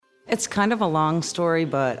It's kind of a long story,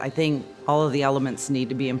 but I think all of the elements need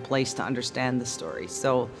to be in place to understand the story.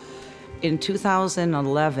 So in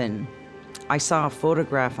 2011, I saw a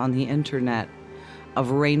photograph on the internet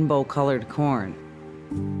of rainbow-colored corn.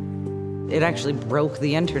 It actually broke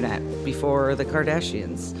the internet before the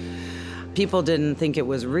Kardashians. People didn't think it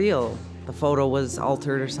was real. The photo was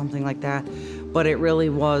altered or something like that, but it really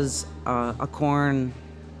was a corn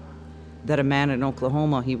that a man in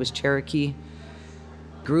Oklahoma, he was Cherokee,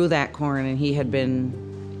 grew that corn, and he had been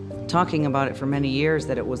talking about it for many years,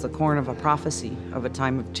 that it was the corn of a prophecy of a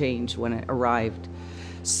time of change when it arrived.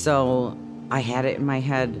 So I had it in my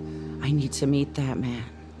head, I need to meet that man.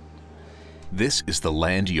 This is The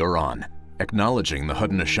Land You're On, acknowledging the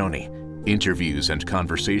Haudenosaunee, interviews and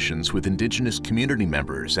conversations with Indigenous community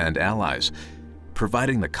members and allies,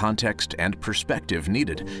 providing the context and perspective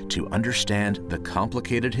needed to understand the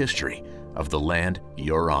complicated history of the land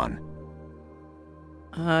you're on.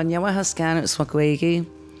 I am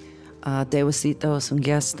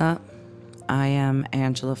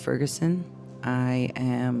Angela Ferguson. I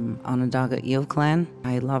am Onondaga Eel Clan.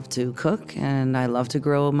 I love to cook and I love to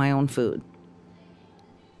grow my own food.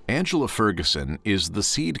 Angela Ferguson is the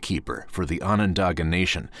Seedkeeper for the Onondaga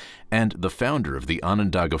Nation and the founder of the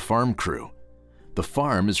Onondaga Farm Crew. The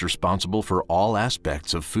farm is responsible for all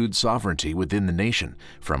aspects of food sovereignty within the nation,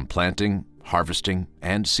 from planting, harvesting,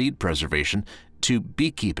 and seed preservation to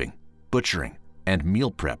beekeeping, butchering, and meal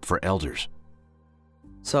prep for elders.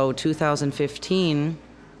 So 2015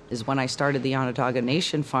 is when I started the Onondaga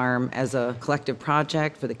Nation Farm as a collective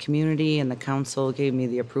project for the community, and the council gave me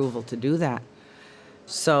the approval to do that.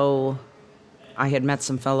 So I had met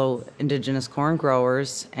some fellow Indigenous corn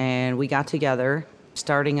growers, and we got together,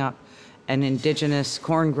 starting up an Indigenous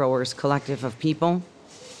corn growers collective of people.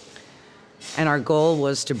 And our goal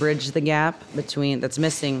was to bridge the gap that's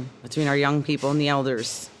missing between our young people and the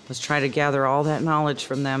elders. Let's try to gather all that knowledge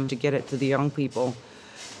from them to get it to the young people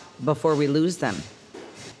before we lose them.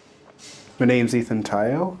 My name's Ethan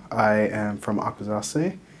Tayo. I am from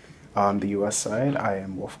Akwesasne. On the U.S. side, I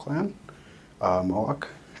am Wolf Clan, Mohawk.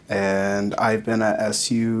 And I've been at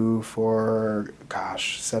SU for,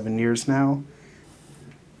 7 years now.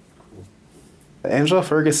 Angela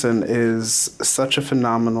Ferguson is such a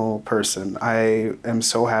phenomenal person. I am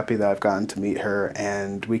so happy that I've gotten to meet her,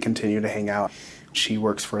 and we continue to hang out. She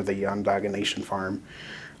works for the Onondaga Nation Farm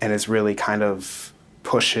and is really kind of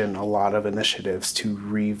pushing a lot of initiatives to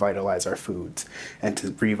revitalize our foods and to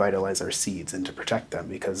revitalize our seeds and to protect them,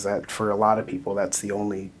 because that, for a lot of people, that's the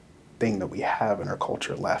only thing that we have in our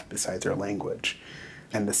culture left besides our language.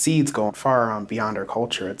 And the seeds go far on beyond our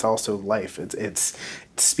culture. It's also life. It's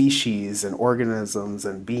species and organisms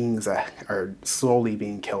and beings that are slowly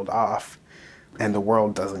being killed off, and the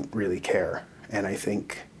world doesn't really care. And I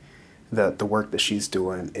think that the work that she's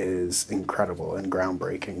doing is incredible and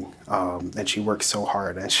groundbreaking. And she works so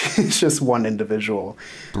hard, and she's just one individual.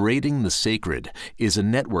 Braiding the Sacred is a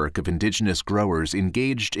network of Indigenous growers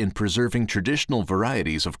engaged in preserving traditional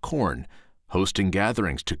varieties of corn, hosting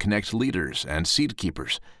gatherings to connect leaders and seed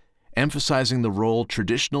keepers, emphasizing the role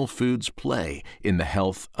traditional foods play in the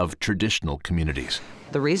health of traditional communities.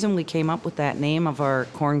 The reason we came up with that name of our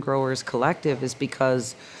Corn Growers Collective is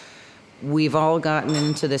because we've all gotten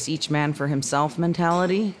into this each man for himself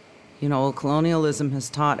mentality. You know, colonialism has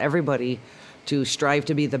taught everybody to strive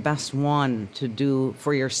to be the best one, to do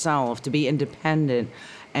for yourself, to be independent.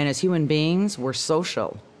 And as human beings, we're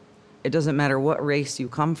social. It doesn't matter what race you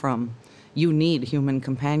come from. You need human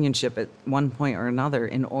companionship at one point or another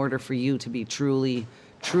in order for you to be truly,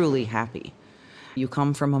 truly happy. You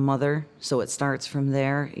come from a mother, so it starts from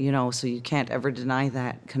there, so you can't ever deny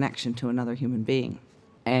that connection to another human being.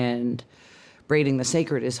 And Braiding the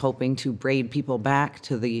Sacred is hoping to braid people back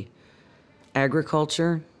to the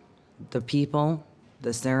agriculture, the people,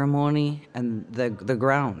 the ceremony, and the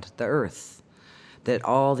ground, the earth. That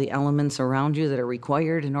all the elements around you that are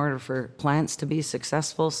required in order for plants to be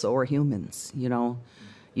successful, so are humans, You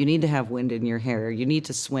need to have wind in your hair. You need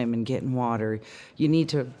to swim and get in water. You need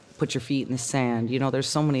to put your feet in the sand. There's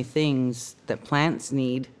so many things that plants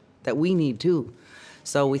need that we need too.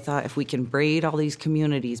 So we thought if we can braid all these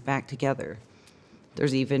communities back together,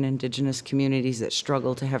 there's even Indigenous communities that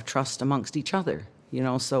struggle to have trust amongst each other,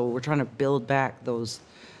 so we're trying to build back those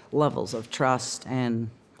levels of trust,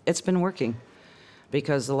 and it's been working.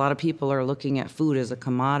 Because a lot of people are looking at food as a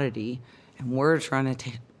commodity, and we're trying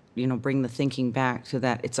to, bring the thinking back to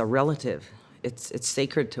that it's a relative. It's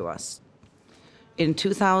sacred to us. In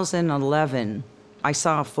 2011, I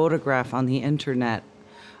saw a photograph on the internet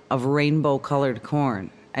of rainbow-colored corn,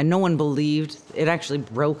 and no one believed it actually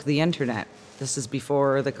broke the internet. This is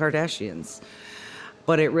before the Kardashians.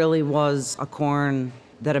 But it really was a corn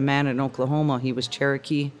that a man in Oklahoma, he was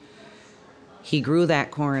Cherokee, he grew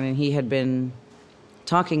that corn, and he had been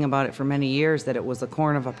talking about it for many years, that it was the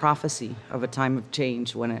corn of a prophecy of a time of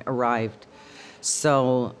change when it arrived.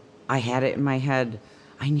 So I had it in my head,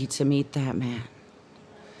 I need to meet that man.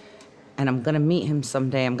 And I'm going to meet him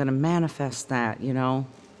someday. I'm going to manifest that, you know.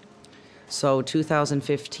 So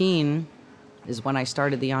 2015 is when I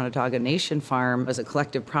started the Onondaga Nation Farm as a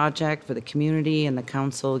collective project for the community, and the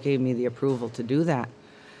council gave me the approval to do that.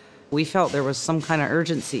 We felt there was some kind of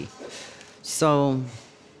urgency. So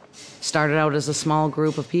started out as a small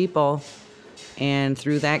group of people, and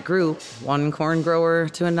through that group, one corn grower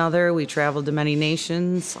to another, we traveled to many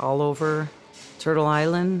nations all over Turtle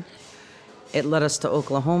Island. It led us to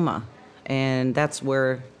Oklahoma, and that's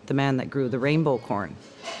where the man that grew the rainbow corn,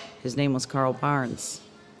 his name was Carl Barnes.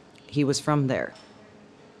 He was from there.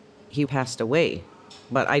 He passed away,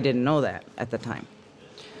 but I didn't know that at the time.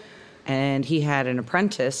 And he had an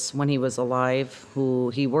apprentice when he was alive who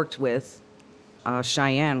he worked with, a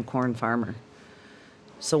Cheyenne corn farmer.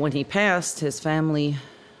 So when he passed, his family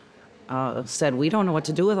said, we don't know what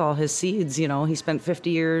to do with all his seeds. You know, he spent 50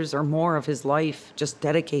 years or more of his life just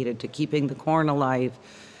dedicated to keeping the corn alive.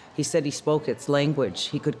 He said he spoke its language.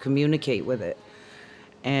 He could communicate with it.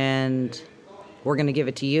 And we're going to give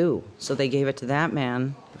it to you. So they gave it to that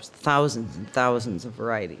man. There's thousands and thousands of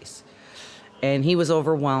varieties. And he was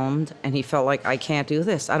overwhelmed, and he felt like, I can't do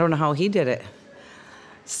this. I don't know how he did it.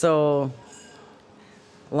 So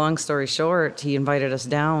long story short, he invited us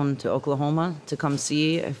down to Oklahoma to come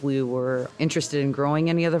see if we were interested in growing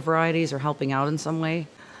any of the varieties or helping out in some way.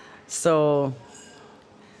 So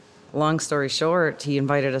long story short, he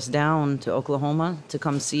invited us down to Oklahoma to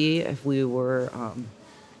come see if we were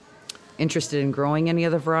interested in growing any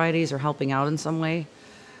of the varieties or helping out in some way.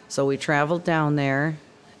 So we traveled down there,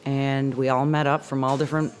 and we all met up from all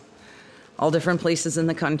different places in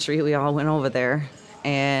the country. We all went over there,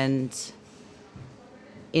 and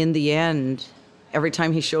in the end, every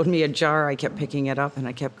time he showed me a jar, I kept picking it up, and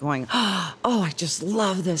I kept going, oh, I just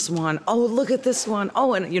love this one. Oh, look at this one.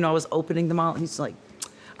 Oh, and I was opening them out. He's like,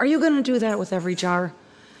 are you going to do that with every jar?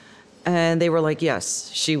 And they were like, yes,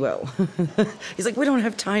 she will. He's like, we don't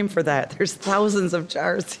have time for that. There's thousands of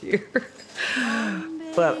jars here.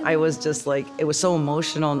 But I was just like, it was so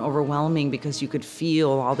emotional and overwhelming because you could feel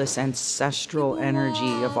all this ancestral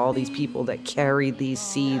energy of all these people that carried these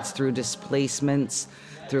seeds through displacements,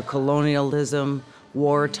 through colonialism,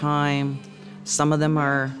 wartime. Some of them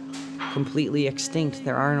are completely extinct.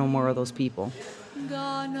 There are no more of those people.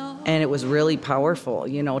 And it was really powerful,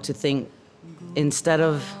 to think instead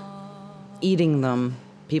of eating them,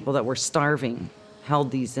 people that were starving held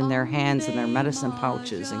these in their hands in their medicine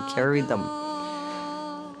pouches and carried them.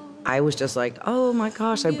 I was just like, oh my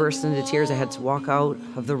gosh, I burst into tears. I had to walk out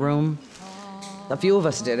of the room. A few of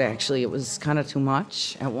us did, actually. It was kind of too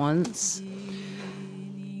much at once.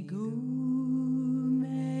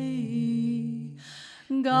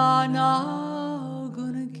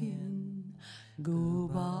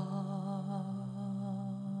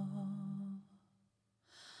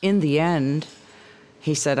 In the end,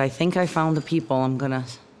 he said, I think I found the people I'm going to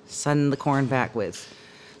send the corn back with.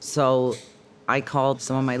 So I called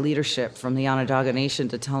some of my leadership from the Onondaga Nation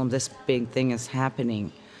to tell them this big thing is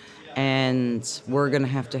happening. And we're going to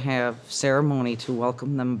have ceremony to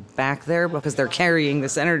welcome them back there because they're carrying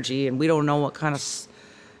this energy, and we don't know what kind of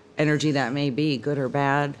energy that may be, good or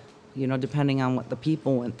bad, depending on what the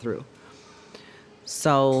people went through.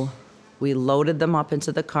 So we loaded them up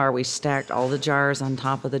into the car. We stacked all the jars on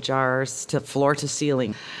top of the jars to floor to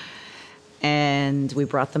ceiling. And we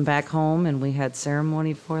brought them back home, and we had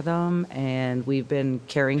ceremony for them. And we've been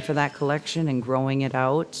caring for that collection and growing it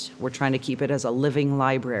out. We're trying to keep it as a living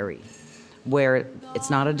library where it's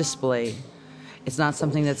not a display. It's not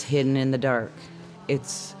something that's hidden in the dark.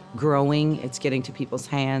 It's growing. It's getting to people's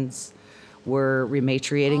hands. We're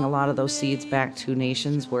repatriating a lot of those seeds back to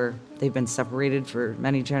nations where they've been separated for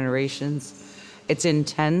many generations. It's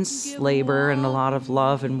intense labor and a lot of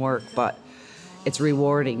love and work, but it's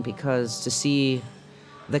rewarding because to see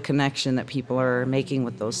the connection that people are making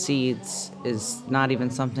with those seeds is not even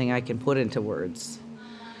something I can put into words.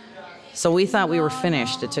 So we thought we were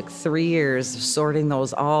finished. It took 3 years of sorting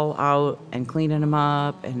those all out and cleaning them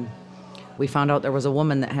up, and we found out there was a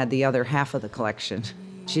woman that had the other half of the collection.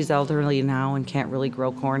 She's elderly now and can't really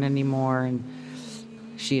grow corn anymore, and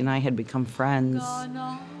she and I had become friends,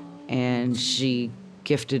 and she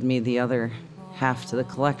gifted me the other half to the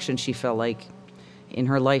collection. She felt like in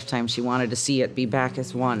her lifetime she wanted to see it be back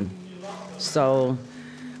as one. So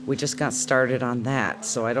We just got started on that,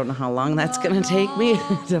 so I don't know how long that's going to take me.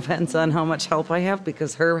 It depends on how much help I have,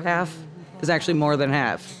 because her half is actually more than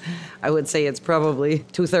half. I would say it's probably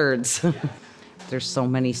 2/3. There's so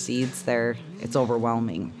many seeds there, it's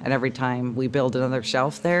overwhelming. And every time we build another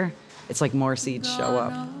shelf there, it's like more seeds show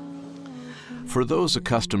up. For those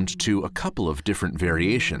accustomed to a couple of different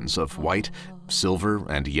variations of white, silver,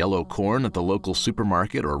 and yellow corn at the local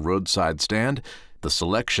supermarket or roadside stand, the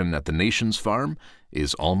selection at the Nation's Farm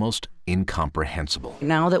is almost incomprehensible.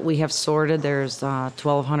 Now that we have sorted, there's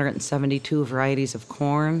 1,272 varieties of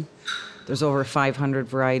corn. There's over 500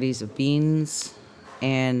 varieties of beans,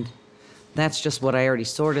 and that's just what I already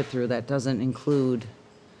sorted through. That doesn't include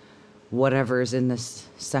whatever's in this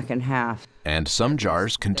second half. And some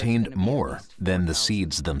jars contained more than the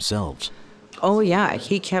seeds themselves. Oh yeah,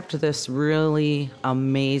 he kept this really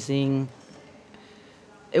amazing,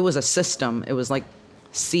 it was a system. It was like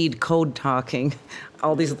seed code talking,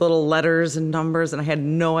 all these little letters and numbers, and I had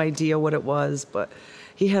no idea what it was, but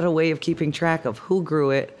he had a way of keeping track of who grew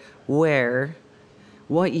it, where,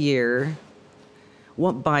 what year,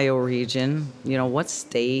 what bioregion, what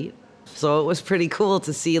state. So it was pretty cool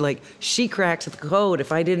to see, like, she cracked the code.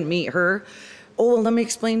 If I didn't meet her, oh, well, let me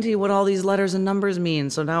explain to you what all these letters and numbers mean.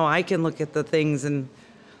 So now I can look at the things and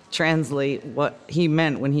translate what he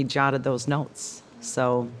meant when he jotted those notes.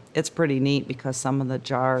 So it's pretty neat, because some of the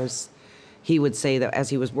jars, he would say that as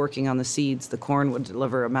he was working on the seeds, the corn would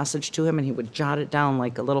deliver a message to him, and he would jot it down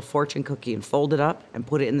like a little fortune cookie and fold it up and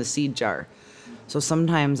put it in the seed jar. So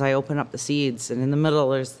sometimes I open up the seeds, and in the middle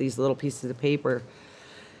there's these little pieces of paper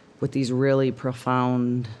with these really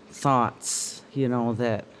profound thoughts,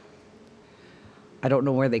 that I don't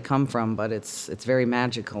know where they come from, but it's very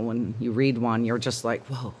magical. When you read one, you're just like,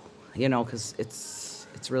 whoa, because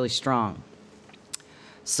it's really strong.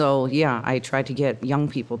 So yeah, I try to get young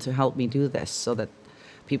people to help me do this so that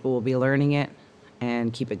people will be learning it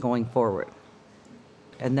and keep it going forward.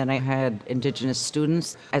 And then I had Indigenous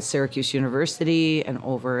students at Syracuse University and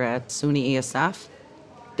over at SUNY ESF.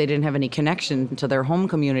 They didn't have any connection to their home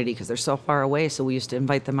community because they're so far away, so we used to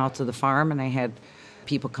invite them out to the farm, and I had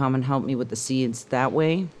people come and help me with the seeds that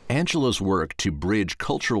way. Angela's work to bridge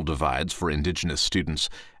cultural divides for Indigenous students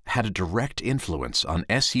had a direct influence on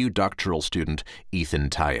SU doctoral student Ethan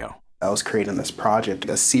Tayo. I was creating this project,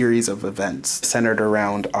 a series of events centered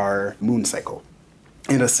around our moon cycle,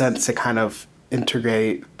 in a sense to kind of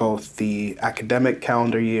integrate both the academic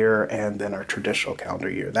calendar year and then our traditional calendar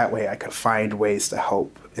year. That way I could find ways to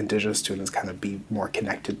help Indigenous students kind of be more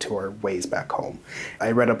connected to our ways back home.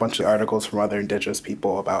 I read a bunch of articles from other Indigenous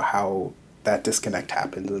people about how that disconnect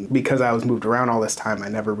happened. And because I was moved around all this time, I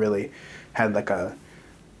never really had like a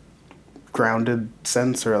grounded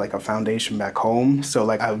sense or like a foundation back home. So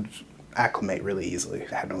like I would acclimate really easily.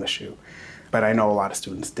 I had no issue. But I know a lot of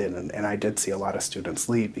students didn't, and I did see a lot of students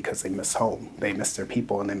leave because they miss home. They miss their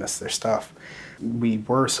people and they miss their stuff. We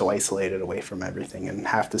were so isolated away from everything, and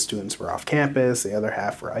half the students were off campus, the other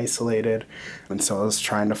half were isolated. And so I was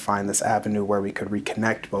trying to find this avenue where we could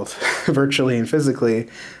reconnect both virtually and physically,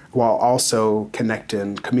 while also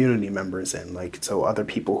connecting community members in, so other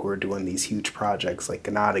people who are doing these huge projects like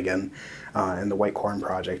Onondaga and the White Corn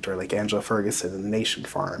Project, or like Angela Ferguson and the Nation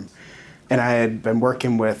Farm. And I had been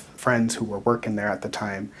working with friends who were working there at the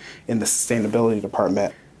time in the sustainability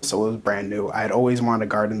department, so it was brand new. I had always wanted a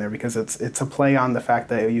garden there because it's a play on the fact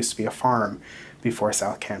that it used to be a farm before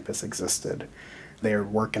South Campus existed. They were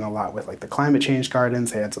working a lot with like the climate change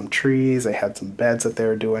gardens. They had some trees, they had some beds that they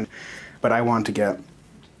were doing. But I wanted to get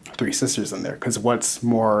Three Sisters in there, because what's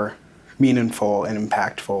more meaningful and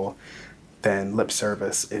impactful than lip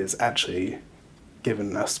service is actually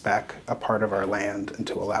giving us back a part of our land and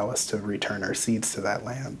to allow us to return our seeds to that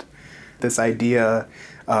land. This idea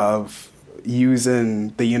of using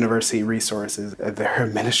the university resources, their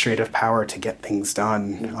administrative power to get things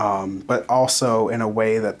done, but also in a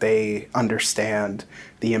way that they understand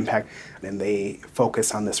the impact and they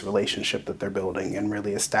focus on this relationship that they're building and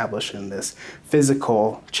really establishing this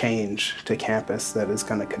physical change to campus that is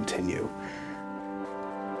going to continue.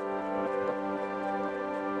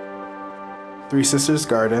 Three Sisters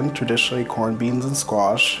Garden, traditionally corn, beans, and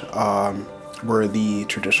squash, were the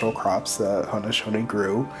traditional crops that Haudenosaunee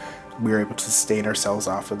grew. We were able to sustain ourselves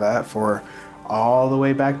off of that for all the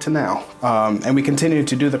way back to now. And we continue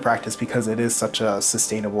to do the practice because it is such a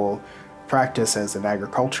sustainable practice as an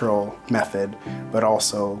agricultural method, but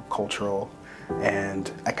also cultural and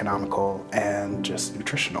economical and just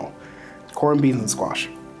nutritional. Corn, beans, and squash.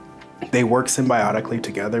 They work symbiotically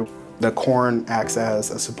together. The corn acts as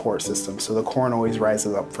a support system. So the corn always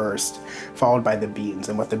rises up first, followed by the beans.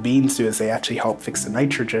 And what the beans do is they actually help fix the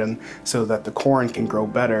nitrogen so that the corn can grow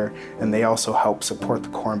better. And they also help support the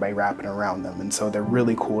corn by wrapping around them. And so they're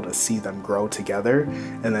really cool to see them grow together.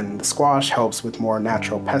 And then the squash helps with more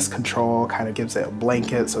natural pest control, kind of gives it a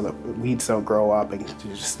blanket so that weeds don't grow up, and it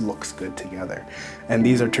just looks good together. And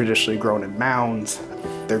these are traditionally grown in mounds.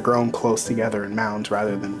 They're grown close together in mounds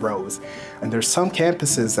rather than rows. And there's some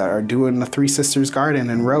campuses that are doing the Three Sisters garden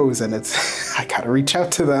in rows, and it's, I gotta reach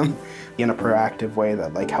out to them in a proactive way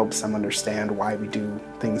that like helps them understand why we do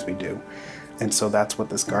things we do. And so that's what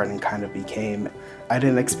this garden kind of became. I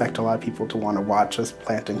didn't expect a lot of people to want to watch us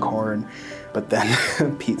planting corn, but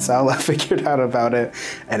then Pete Sala figured out about it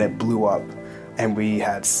and it blew up. And we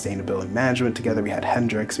had sustainability management together, we had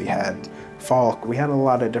Hendricks, we had Falk, we had a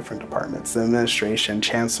lot of different departments. The administration,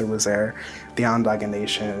 Chancellor was there, the Onondaga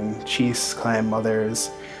Nation, chiefs, clan mothers,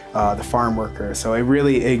 the farm workers. So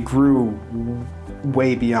it grew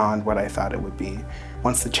way beyond what I thought it would be.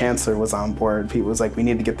 Once the Chancellor was on board, Pete was like, we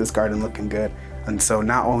need to get this garden looking good. And so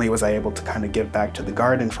not only was I able to kind of give back to the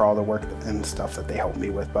garden for all the work and stuff that they helped me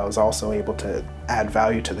with, but I was also able to add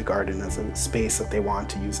value to the garden as a space that they want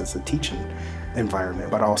to use as a teaching environment,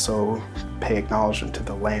 but also pay acknowledgement to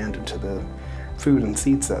the land and to the food and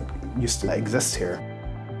seeds that used to exist here.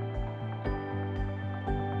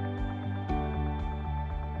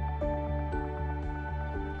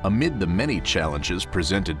 Amid the many challenges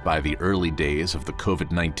presented by the early days of the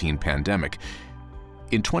COVID-19 pandemic,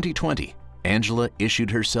 in 2020, Angela issued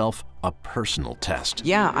herself a personal test.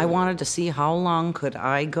 Yeah, I wanted to see how long could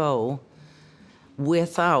I go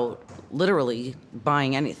without literally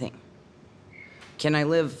buying anything. Can I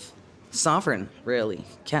live sovereign, really?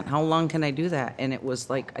 How long can I do that? And it was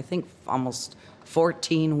like, I think almost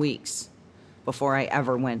 14 weeks before I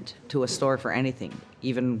ever went to a store for anything,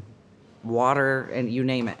 even water and you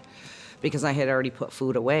name it, because I had already put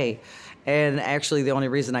food away. And actually the only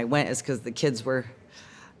reason I went is because the kids were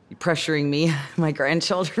pressuring me. My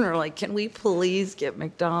grandchildren are like, can we please get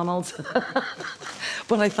McDonald's?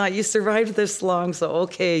 But I thought, you survived this long, so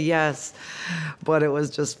okay, yes. But it was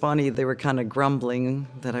just funny. They were kind of grumbling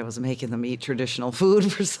that I was making them eat traditional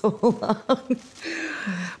food for so long.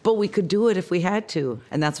 But we could do it if we had to.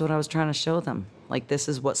 And that's what I was trying to show them. Like, this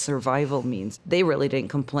is what survival means. They really didn't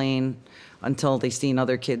complain until they seen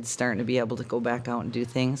other kids starting to be able to go back out and do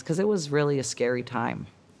things, because it was really a scary time.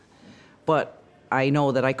 But I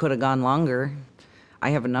know that I could have gone longer. I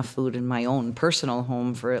have enough food in my own personal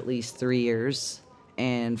home for at least 3 years.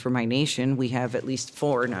 And for my nation, we have at least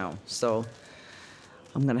 4 now. So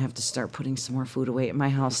I'm gonna have to start putting some more food away at my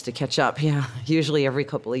house to catch up. Yeah, usually every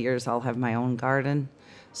couple of years I'll have my own garden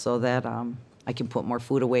so that I can put more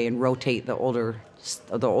food away and rotate the older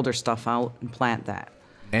stuff out and plant that.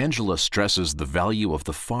 Angela stresses the value of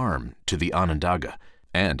the farm to the Onondaga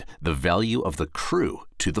and the value of the crew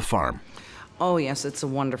to the farm. Oh yes, it's a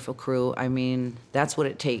wonderful crew. I mean, that's what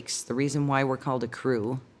it takes. The reason why we're called a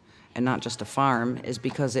crew and not just a farm is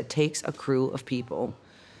because it takes a crew of people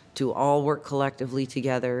to all work collectively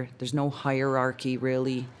together. There's no hierarchy,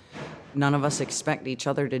 really. None of us expect each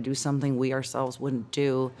other to do something we ourselves wouldn't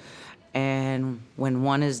do. And when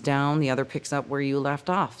one is down, the other picks up where you left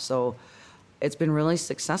off. So it's been really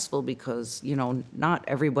successful because, you know, not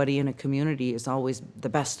everybody in a community is always the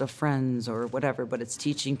best of friends or whatever, but it's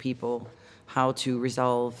teaching people how to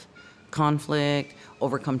resolve conflict,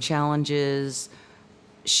 overcome challenges,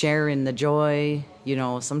 share in the joy. You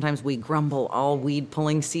know, sometimes we grumble all weed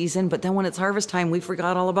pulling season, but then when it's harvest time, we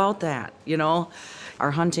forgot all about that, you know?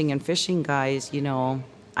 Our hunting and fishing guys, you know,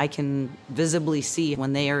 I can visibly see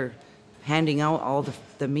when they are handing out all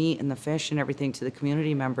the meat and the fish and everything to the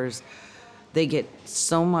community members, they get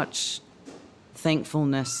so much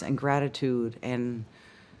thankfulness and gratitude, and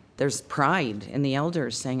there's pride in the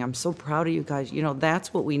elders saying, I'm so proud of you guys. You know,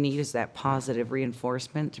 that's what we need, is that positive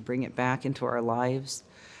reinforcement to bring it back into our lives.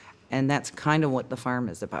 And that's kind of what the farm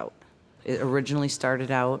is about. It originally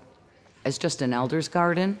started out as just an elder's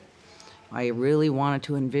garden. I really wanted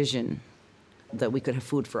to envision that we could have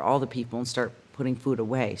food for all the people and start putting food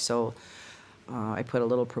away. So I put a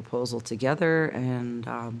little proposal together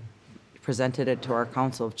and presented it to our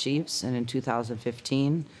Council of Chiefs. And in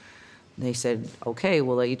 2015, they said, okay,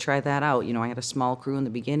 we'll let you try that out. You know, I had a small crew in the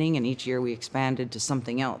beginning, and each year we expanded to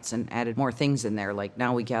something else and added more things in there. Like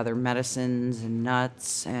now we gather medicines and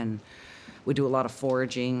nuts, and we do a lot of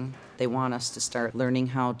foraging. They want us to start learning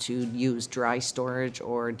how to use dry storage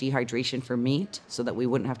or dehydration for meat so that we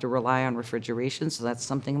wouldn't have to rely on refrigeration. So that's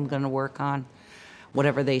something I'm going to work on.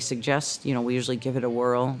 Whatever they suggest, you know, we usually give it a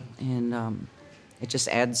whirl, and it just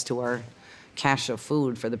adds to our cache of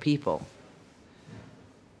food for the people.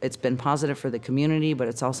 It's been positive for the community, but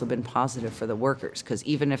it's also been positive for the workers, because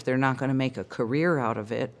even if they're not going to make a career out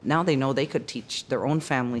of it, now they know they could teach their own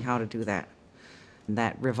family how to do that. And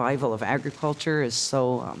that revival of agriculture is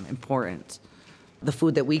so important. The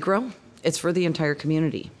food that we grow, it's for the entire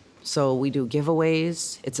community. So we do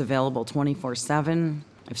giveaways. It's available 24/7.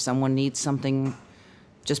 If someone needs something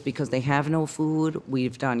just because they have no food,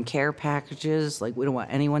 we've done care packages. Like, we don't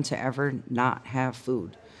want anyone to ever not have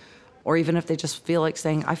food. Or even if they just feel like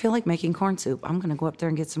saying, I feel like making corn soup, I'm going to go up there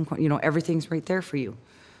and get some corn. Everything's right there for you.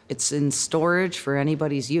 It's in storage for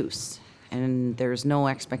anybody's use, and there's no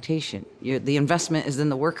expectation. The investment is in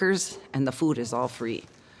the workers, and the food is all free.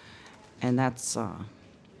 And that's,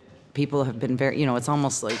 people have been very, it's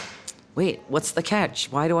almost like, wait, what's the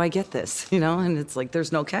catch? Why do I get this? And it's like,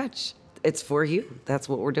 there's no catch. It's for you. That's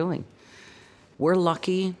what we're doing. We're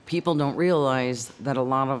lucky. People don't realize that a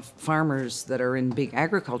lot of farmers that are in big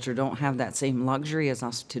agriculture don't have that same luxury as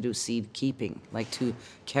us to do seed keeping, like to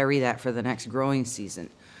carry that for the next growing season.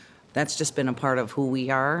 That's just been a part of who we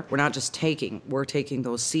are. We're not just we're taking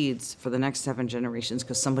those seeds for the next 7 generations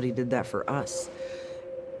because somebody did that for us.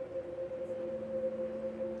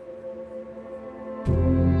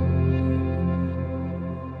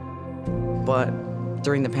 But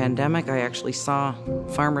during the pandemic, I actually saw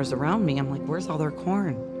farmers around me. I'm like, where's all their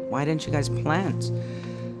corn? Why didn't you guys plant?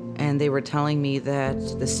 And they were telling me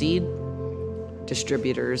that the seed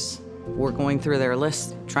distributors were going through their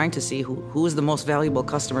list, trying to see who's the most valuable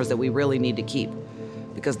customers that we really need to keep,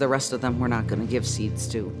 because the rest of them we're not going to give seeds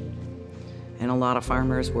to. And a lot of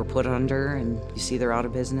farmers were put under, and you see they're out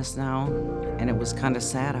of business now. And it was kind of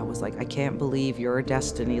sad. I was like, I can't believe your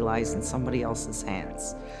destiny lies in somebody else's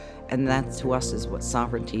hands. And that, to us, is what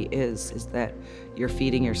sovereignty is that you're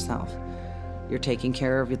feeding yourself. You're taking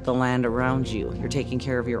care of the land around you. You're taking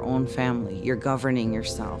care of your own family. You're governing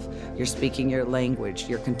yourself. You're speaking your language.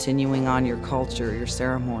 You're continuing on your culture, your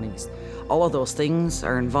ceremonies. All of those things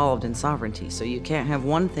are involved in sovereignty. So you can't have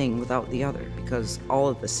one thing without the other, because all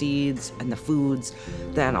of the seeds and the foods,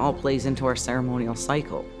 that all plays into our ceremonial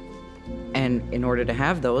cycle. And in order to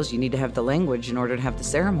have those, you need to have the language in order to have the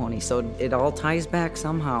ceremony. So it all ties back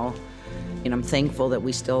somehow. And I'm thankful that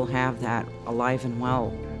we still have that alive and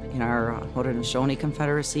well in our Haudenosaunee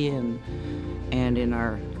Confederacy and in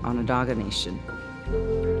our Onondaga Nation.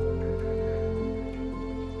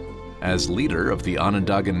 As leader of the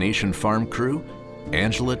Onondaga Nation farm crew,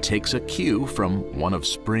 Angela takes a cue from one of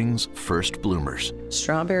spring's first bloomers.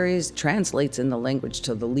 Strawberries translates in the language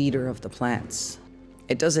to the leader of the plants.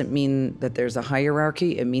 It doesn't mean that there's a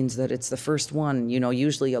hierarchy. It means that it's the first one.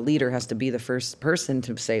 Usually a leader has to be the first person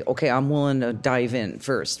to say, okay, I'm willing to dive in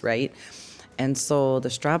first, right? And so the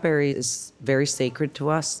strawberry is very sacred to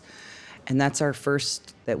us, and that's our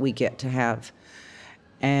first that we get to have.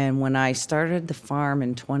 And when I started the farm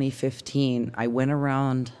in 2015, I went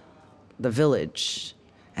around the village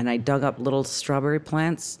and I dug up little strawberry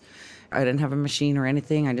plants. I didn't have a machine or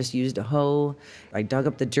anything. I just used a hoe. I dug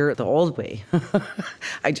up the dirt the old way.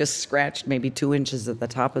 I just scratched maybe 2 inches at the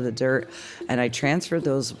top of the dirt, and I transferred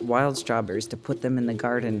those wild strawberries to put them in the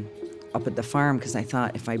garden up at the farm, because I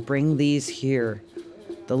thought, if I bring these here,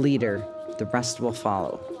 the leader, the rest will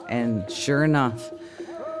follow. And sure enough,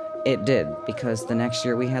 it did, because the next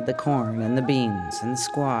year we had the corn and the beans and the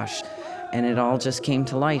squash, and it all just came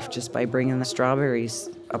to life just by bringing the strawberries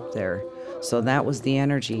up there. So that was the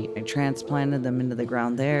energy. I transplanted them into the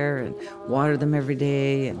ground there and watered them every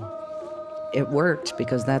day, and it worked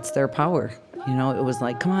because that's their power. It was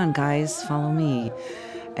like, come on, guys, follow me.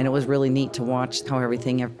 And it was really neat to watch how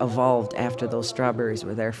everything evolved after those strawberries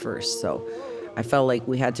were there first. So I felt like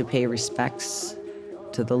we had to pay respects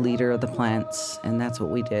to the leader of the plants, and that's what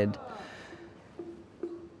we did.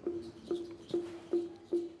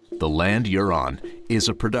 The Land You're On is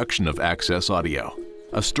a production of Access Audio,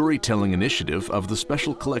 a storytelling initiative of the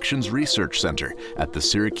Special Collections Research Center at the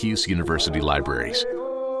Syracuse University Libraries.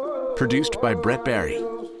 Produced by Brett Barry,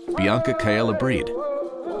 Bianca Kaela-Breed,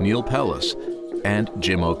 Neil Pellis, and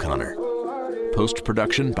Jim O'Connor.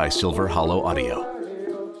 Post-production by Silver Hollow Audio.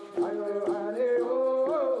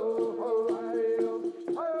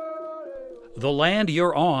 The Land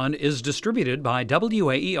You're On is distributed by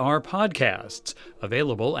WAER Podcasts,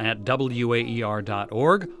 available at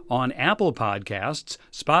waer.org, on Apple Podcasts,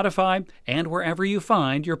 Spotify, and wherever you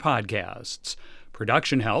find your podcasts.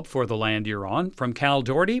 Production help for The Land You're On from Cal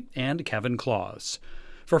Doherty and Kevin Claus.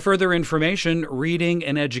 For further information, reading,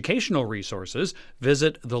 and educational resources,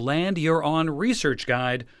 visit the Land You're On Research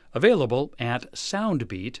Guide, available at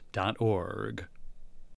soundbeat.org.